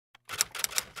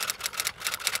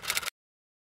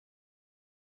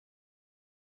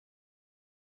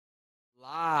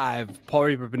Live, Paul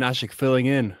Reaper Banasiak filling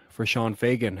in for Sean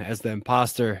Fagan as the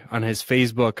imposter on his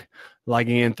Facebook,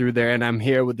 logging in through there. And I'm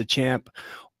here with the champ,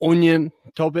 Ognjen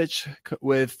Topic,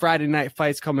 with Friday night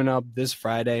fights coming up this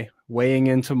Friday, weighing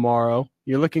in tomorrow.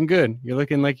 You're looking good. You're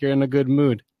looking like you're in a good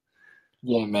mood.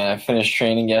 Yeah, man, I finished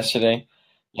training yesterday.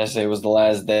 Yesterday was the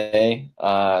last day.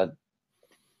 Yeah,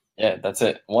 that's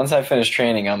it. Once I finish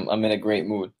training, I'm in a great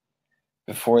mood.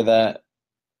 Before that,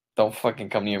 don't fucking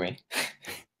come near me.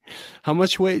 How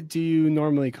much weight do you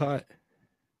normally cut?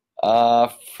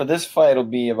 For this fight, it'll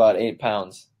be about 8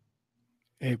 pounds.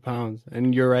 8 pounds.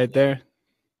 And you're right Yeah, there?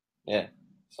 yeah.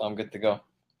 So I'm good to go.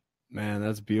 Man,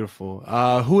 that's beautiful.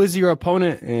 Who is your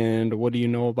opponent, and what do you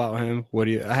know about him? What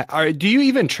do you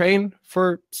even train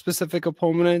for specific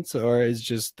opponents, or is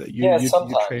just that you Yeah, you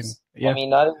train? sometimes. I Yeah, mean,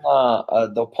 not in,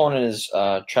 the opponent is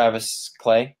Travis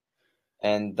Clay,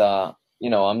 and I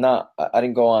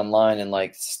didn't go online and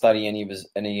like study any of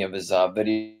his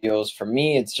videos. For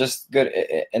me, it's just good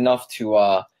enough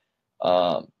to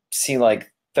see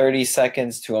like 30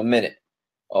 seconds to a minute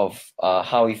of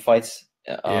how he fights,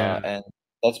 yeah, and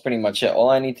that's pretty much it. All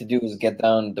I need to do is get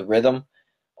down the rhythm,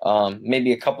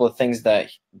 maybe a couple of things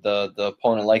that the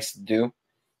opponent likes to do,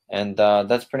 and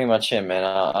that's pretty much it, man.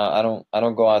 I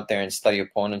don't go out there and study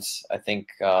opponents. I think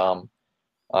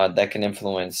that can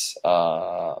influence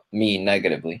me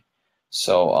negatively.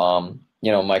 So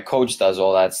my coach does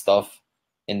all that stuff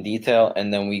in detail,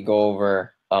 and then we go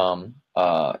over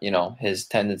his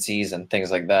tendencies and things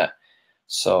like that.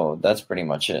 So that's pretty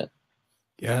much it.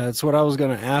 yeah. That's what I was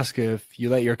gonna ask, if you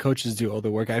let your coaches do all the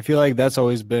work. I feel like that's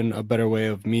always been a better way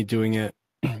of me doing it.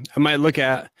 I might look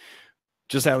at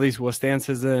just at least what stance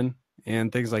is in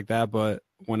and things like that, but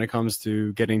when it comes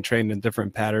to getting trained in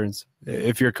different patterns,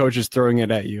 if your coach is throwing it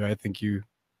at you, I think you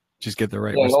just get the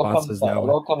right Yeah, responses that it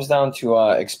way. all comes down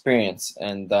to experience,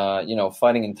 and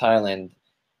fighting in Thailand.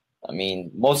 I mean,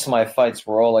 most of my fights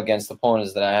were all against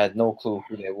opponents that I had no clue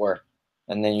who they were.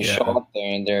 And then you show Yeah. up there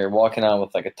and they're walking out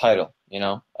with like a title,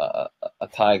 a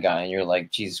Thai guy, and you're like,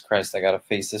 Jesus Christ, I gotta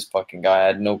face this fucking guy. I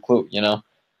had no clue.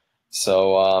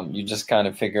 So you just kind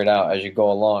of figure it out as you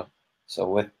go along. So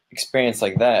with experience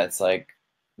like that, it's like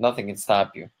nothing can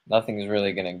stop you. Nothing is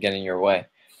really gonna get in your way.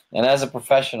 And as a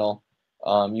professional,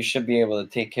 you should be able to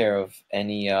take care of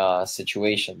any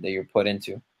situation that you're put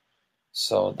into.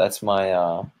 So that's my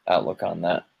outlook on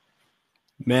that.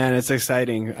 Man, it's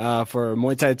exciting for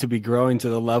Muay Thai to be growing to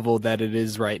the level that it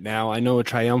is right now. I know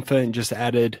Triumphant just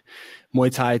added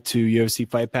Muay Thai to UFC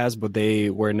Fight Pass, but they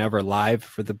were never live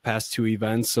for the past two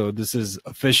events. So this is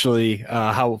officially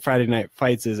how Friday Night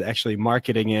Fights is actually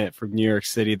marketing it from New York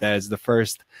City. That is the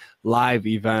first live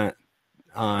event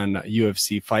on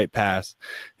UFC Fight Pass.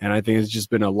 And I think it's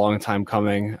just been a long time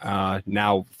coming.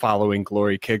 Now following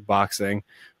Glory Kickboxing,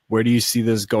 where do you see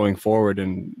this going forward?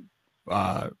 And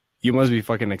you must be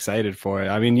fucking excited for it.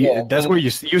 I mean, Yeah, that's where you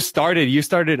started. You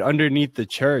started underneath the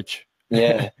church.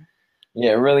 yeah,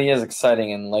 yeah. It really is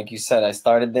exciting, and like you said, I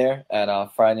started there at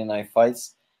Friday Night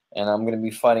Fights, and I'm gonna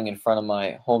be fighting in front of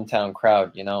my hometown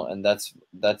crowd, and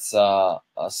that's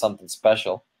something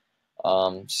special.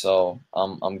 So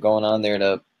I'm going on there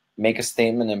to make a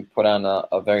statement and put on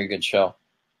a very good show.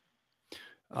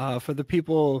 For the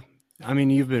people, I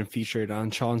mean, you've been featured on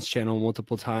Sean's channel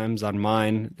multiple times, on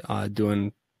mine,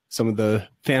 doing some of the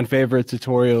fan favorite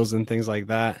tutorials and things like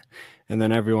that. And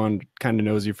then everyone kind of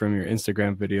knows you from your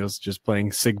Instagram videos, just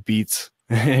playing sick beats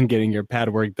and getting your pad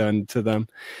work done to them.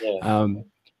 Yeah.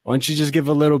 Why don't you just give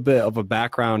a little bit of a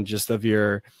background just of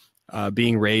your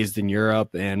being raised in Europe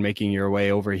and making your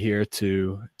way over here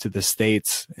to the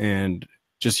States, and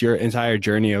just your entire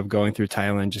journey of going through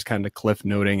Thailand, just kind of cliff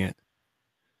noting it.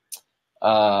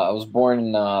 I was born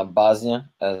in Bosnia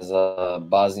as a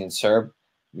Bosnian Serb.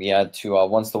 We had to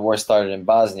once the war started in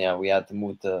Bosnia, we had to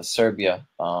move to Serbia.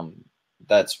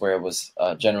 That's where it was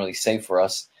generally safe for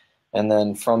us. And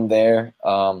then from there,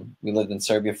 we lived in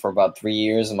Serbia for about 3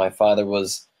 years. And my father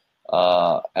was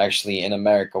actually in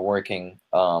America working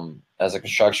as a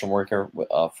construction worker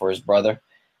for his brother,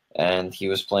 and he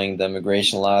was playing the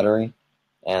immigration lottery,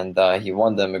 and he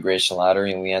won the immigration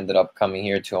lottery, and we ended up coming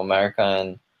here to America,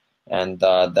 and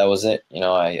that was it.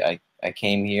 I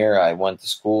came here, I went to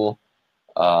school,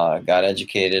 got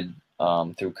educated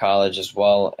through college as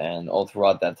well, and all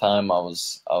throughout that time, I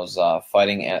was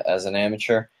fighting as an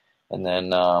amateur, and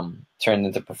then turned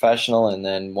into professional. And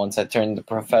then once I turned into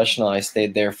professional, I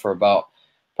stayed there for about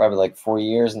probably like 4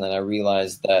 years, and then I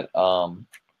realized that I'm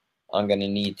gonna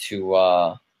need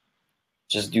to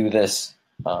just do this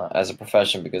as a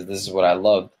profession, because this is what I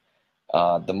loved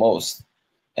the most.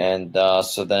 And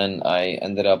so then I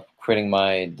ended up quitting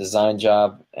my design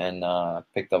job and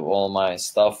picked up all my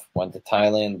stuff, went to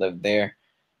Thailand, lived there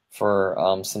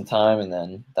for some time, and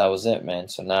then that was it, man.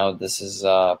 So now this is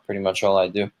pretty much all I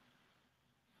do.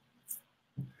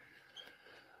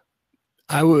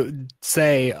 I would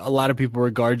say a lot of people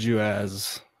regard you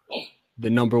as the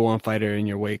 #1 fighter in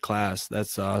your weight class.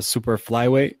 That's super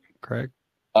flyweight, correct?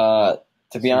 Uh,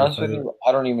 to be Super honest with flyweight. you,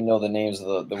 I don't even know the names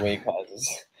of the weight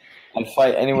classes. I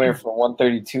fight anywhere from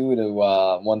 132 to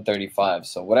 135.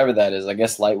 So whatever that is, I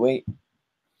guess lightweight. I'm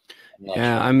not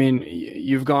Yeah, sure. I mean,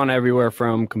 you've gone everywhere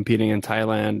from competing in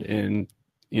Thailand in,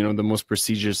 the most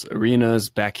prestigious arenas,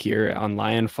 back here on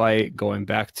Lion Fight, going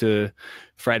back to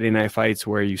Friday Night Fights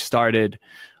where you started.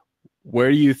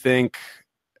 Where do you think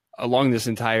along this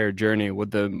entire journey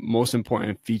what the most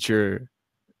important feature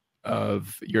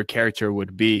of your character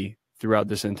would be throughout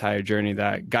this entire journey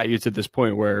that got you to this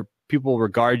point where people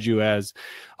regard you as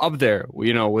up there,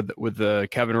 with the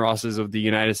Kevin Rosses of the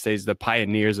United States, the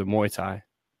pioneers of Muay Thai?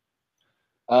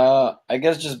 I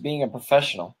guess just being a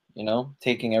professional,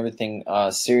 taking everything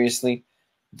seriously,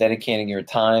 dedicating your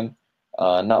time,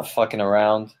 not fucking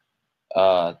around,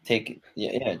 just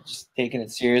taking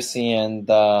it seriously, and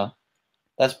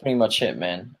that's pretty much it,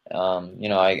 man.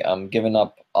 I'm giving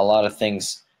up a lot of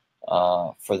things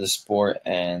for the sport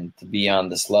and to be on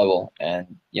this level,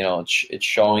 and it's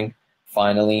showing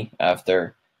finally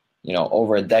after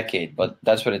over a decade. But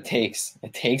that's what it takes.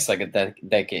 It takes like a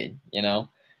decade,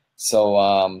 So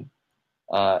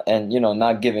and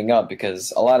not giving up,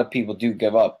 because a lot of people do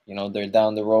give up. They're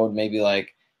down the road, maybe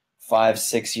like 5,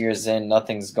 6 years in,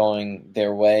 nothing's going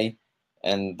their way,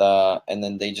 and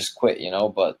then they just quit.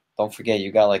 But don't forget,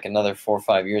 you got like another 4 or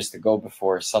 5 years to go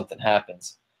before something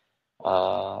happens.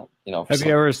 For Have you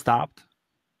some. ever stopped?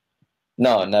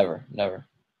 No, never, never.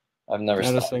 I've never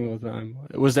Not a stopped. single time.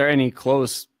 Was there any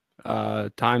close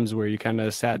times where you kind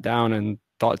of sat down and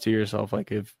thought to yourself,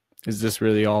 like, if is this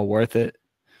really all worth it?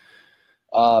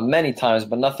 Many times,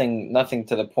 but nothing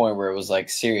to the point where it was like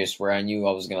serious, where I knew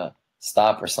I was gonna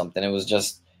stop or something. It was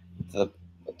just to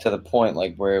the point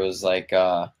like where it was like,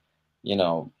 you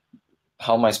know,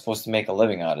 how am I supposed to make a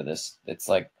living out of this? It's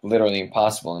like literally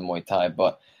impossible in Muay Thai.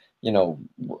 But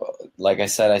like I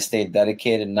said, I stayed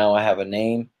dedicated. Now I have a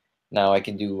name. Now I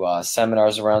can do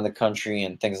seminars around the country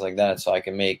and things like that, so I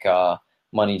can make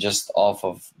money just off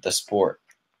of the sport.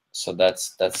 So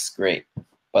that's great,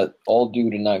 but all due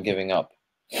to not giving up.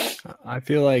 I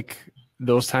feel like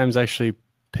those times actually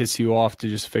piss you off to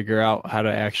just figure out how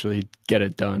to actually get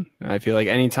it done. I feel like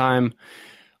any time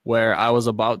where I was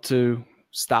about to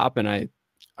stop and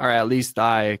or at least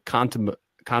I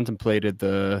contemplated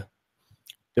the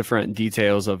different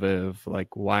details of it, of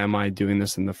like, why am I doing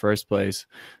this in the first place?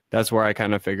 That's where I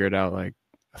kind of figured out, like,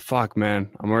 fuck, man,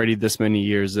 I'm already this many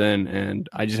years in and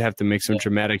I just have to make some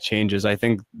dramatic changes. I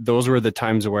think those were the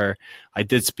times where I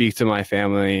did speak to my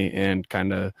family and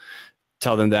kind of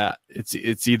tell them that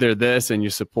it's either this and you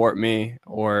support me,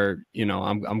 or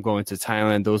I'm going to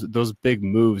Thailand. Those big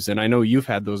moves, and I know you've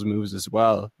had those moves as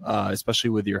well, especially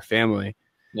with your family.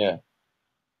 Yeah.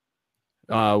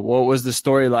 What was the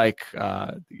story like,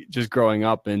 just growing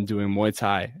up and doing Muay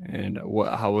Thai, and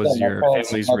how was Yeah, your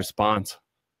family's response?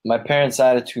 my parents'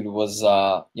 attitude was,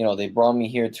 they brought me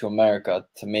here to America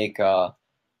to make a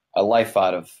life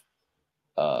out of,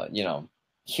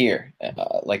 here,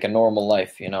 like a normal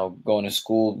life, going to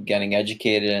school, getting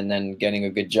educated, and then getting a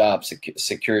good job,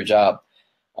 secure job.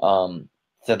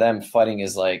 To them, fighting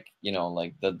is like,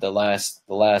 like the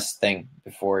last thing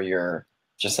before you're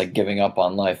just like giving up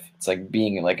on life. It's like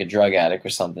being like a drug addict or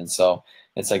something. So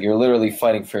it's like you're literally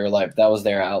fighting for your life. That was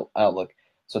their outlook.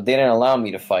 So they didn't allow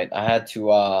me to fight. I had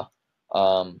to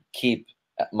keep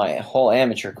my whole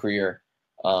amateur career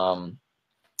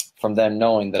from them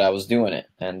knowing that I was doing it.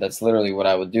 And that's literally what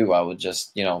I would do. I would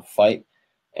just, fight,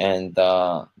 and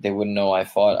they wouldn't know I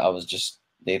fought.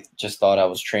 They just thought I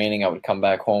was training. I would come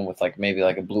back home with like maybe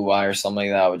like a blue eye or something like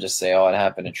that. I would just say, oh, it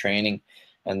happened in training.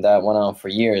 And that went on for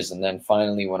years. And then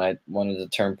finally, when I wanted to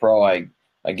turn pro, I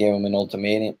gave them an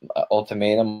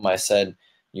ultimatum. I said,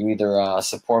 you either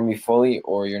support me fully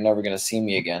or you're never going to see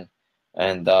me again.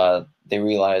 And they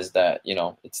realized that,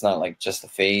 it's not like just a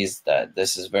phase, that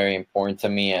this is very important to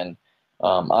me. And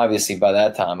obviously by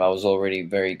that time I was already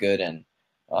very good, and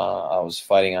I was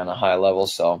fighting on a high level.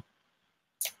 So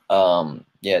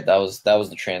yeah, that was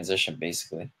the transition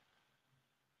basically.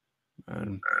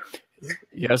 Um,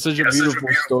 yeah, such a beautiful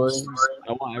story.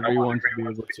 I want everyone to be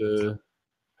able to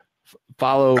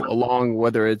follow along,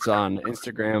 whether it's on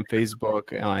Instagram,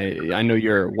 Facebook. I know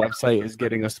your website is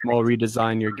getting a small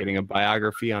redesign. You're getting a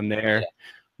biography on there,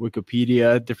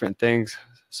 Wikipedia, different things.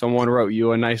 Someone wrote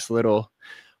you a nice little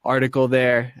article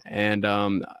there, and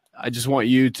I just want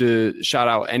you to shout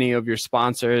out any of your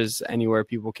sponsors, anywhere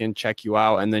people can check you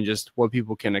out, and then just what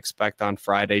people can expect on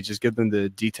Friday. Just give them the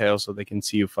details so they can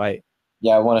see you fight.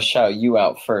 Yeah, I want to shout you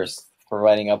out first for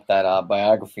writing up that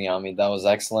biography on me. That was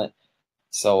excellent.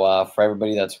 So for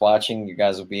everybody that's watching, you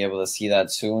guys will be able to see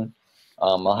that soon.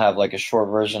 I'll have like a short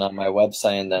version on my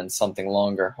website and then something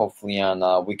longer, hopefully on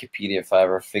Wikipedia if I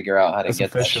ever figure out how to get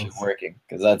official. That shit working.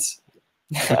 Because that's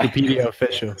Wikipedia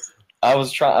official. I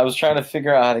was trying to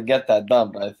figure out how to get that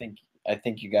done, but I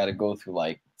think you got to go through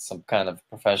like some kind of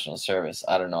professional service.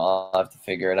 I don't know. I'll have to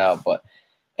figure it out. But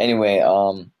anyway,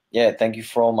 yeah, thank you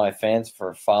for all my fans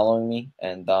for following me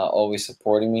and always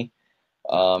supporting me.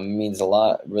 It means a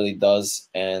lot, it really does.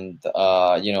 And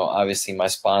you know, obviously my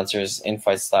sponsors,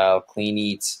 Infight Style, Clean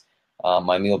Eats,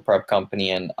 my meal prep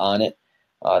company, and On It.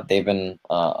 They've been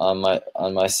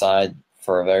on my side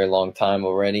for a very long time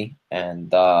already,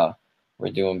 and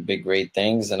we're doing big, great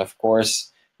things. And of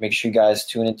course, make sure you guys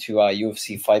tune into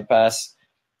UFC Fight Pass.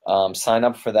 Sign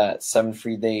up for that 7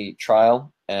 free day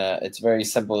trial. It's very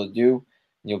simple to do.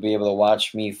 You'll be able to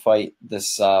watch me fight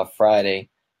this Friday,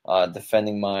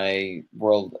 defending my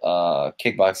World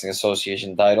Kickboxing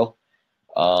Association title,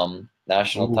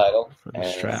 national title, and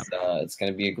it's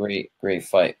going to be a great, great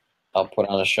fight. I'll put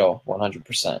on a show,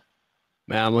 100%.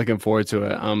 Man, I'm looking forward to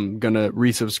it. I'm going to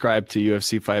resubscribe to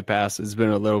UFC Fight Pass. It's been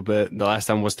a little bit. The last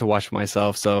time was to watch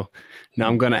myself, so now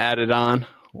I'm going to add it on.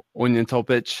 Ognjen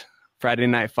Topic, Friday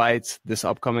night fights this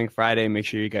upcoming Friday. Make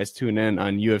sure you guys tune in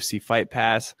on UFC Fight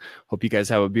Pass. Hope you guys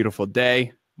have a beautiful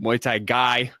day. Muay Thai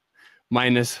guy,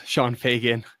 minus Sean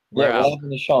Fagan. Yeah, what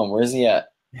happened to Sean? Where's he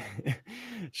at?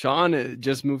 Sean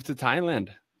just moved to Thailand.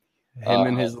 Him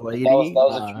and his lady. That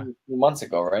was a few months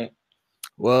ago, right?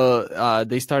 Well,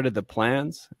 they started the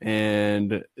plans,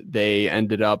 and they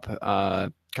ended up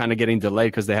kind of getting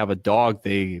delayed because they have a dog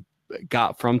they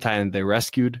got from Thailand. They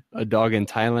rescued a dog in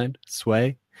Thailand,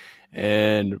 Sway,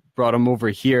 and brought him over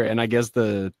here. And I guess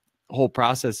the whole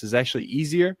process is actually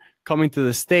easier coming to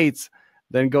the States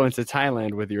than going to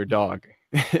Thailand with your dog.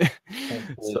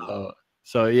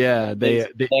 so yeah,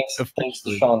 thanks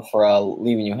to Sean for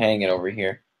leaving you hanging over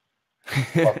here.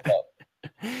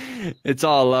 It's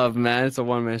all love, man. It's a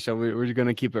one-man show. We're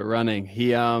gonna keep it running.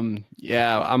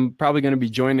 Yeah, I'm probably gonna be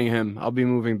joining him. I'll be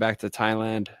moving back to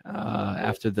Thailand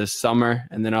after this summer,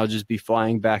 and then I'll just be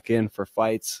flying back in for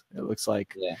fights. It looks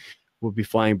like we'll be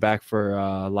flying back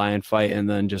for Lion fight, and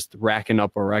then just racking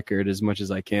up a record as much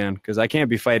as I can, because I can't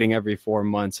be fighting every 4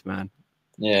 months, man.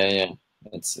 Yeah,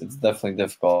 it's definitely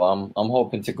difficult. I'm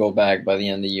hoping to go back by the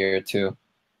end of the year too.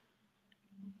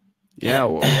 Yeah,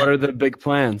 what are the big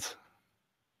plans?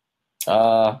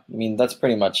 I mean, that's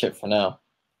pretty much it for now.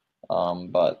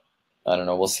 But I don't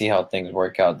know. We'll see how things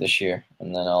work out this year,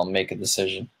 and then I'll make a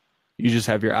decision. You just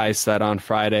have your eyes set on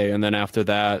Friday, and then after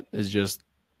that is just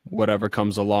whatever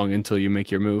comes along until you make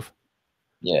your move.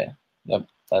 Yeah. Yep.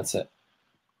 That's it.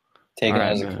 Take it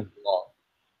as it comes along.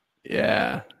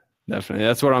 Yeah, definitely.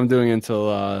 That's what I'm doing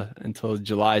until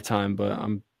July time. But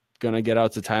I'm gonna get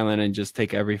out to Thailand and just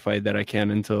take every fight that I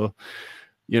can until.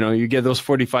 You know, you get those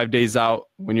 45 days out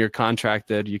when you're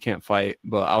contracted, you can't fight.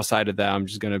 But outside of that, I'm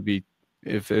just going to be,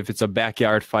 if it's a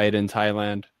backyard fight in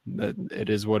Thailand, that it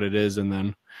is what it is, and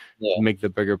then make the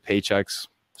bigger paychecks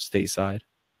stateside.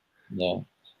 Yeah.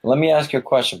 Let me ask you a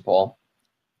question, Paul.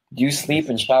 Do you sleep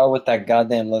and shower with that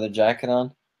goddamn leather jacket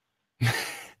on?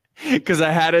 Because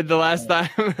I had it the last time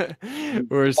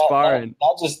we were sparring.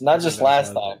 Not just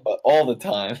last time, but all the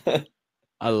time.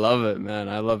 I love it, man.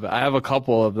 I love it. I have a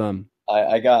couple of them.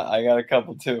 I got a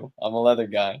couple too. I'm a leather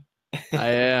guy. I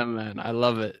am, man. I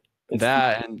love it.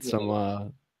 That and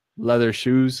some leather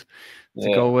shoes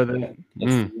to go with it.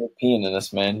 It's the European in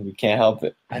us, man. We can't help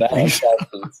it. I think so.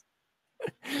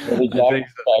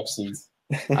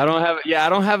 I don't have. Yeah, I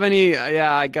don't have any.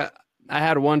 Yeah, I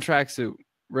had one tracksuit.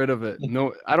 Rid of it.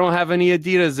 No, I don't have any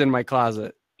Adidas in my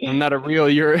closet. I'm not a real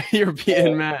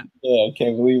European man. Yeah, I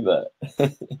can't believe that.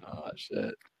 Oh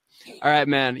shit. All right,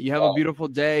 man. You have a beautiful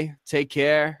day. Take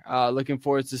care. Looking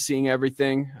forward to seeing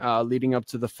everything leading up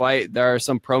to the fight. There are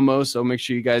some promos, so make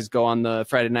sure you guys go on the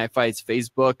Friday Night Fights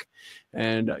Facebook,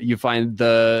 and you find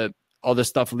all the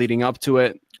stuff leading up to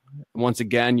it. Once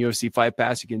again, UFC Fight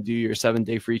Pass, you can do your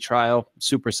 7-day free trial.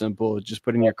 Super simple. Just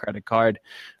put in your credit card,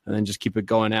 and then just keep it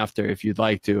going after if you'd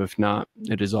like to. If not,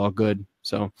 it is all good.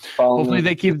 So hopefully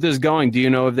they keep this going. Do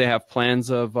you know if they have plans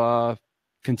of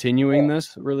continuing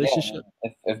this relationship?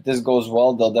 If this goes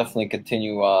well, they'll definitely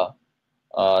continue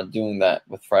doing that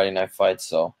with Friday Night Fights.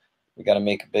 So we got to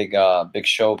make a big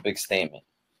show, big statement.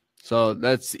 So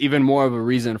that's even more of a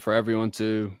reason for everyone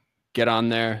to get on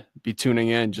there, be tuning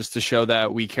in just to show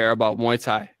that we care about Muay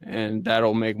Thai, and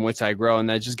that'll make Muay Thai grow. And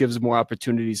that just gives more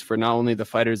opportunities for not only the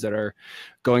fighters that are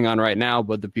going on right now,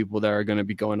 but the people that are going to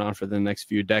be going on for the next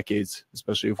few decades,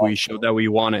 especially if we show that we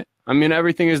want it. I mean,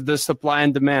 everything is the supply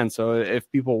and demand. So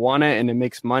if people want it and it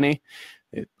makes money,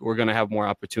 we're going to have more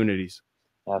opportunities.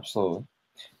 Absolutely.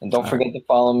 And don't forget to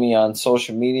follow me on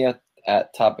social media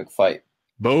at Topic Fight.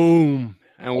 Boom.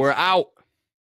 And we're out.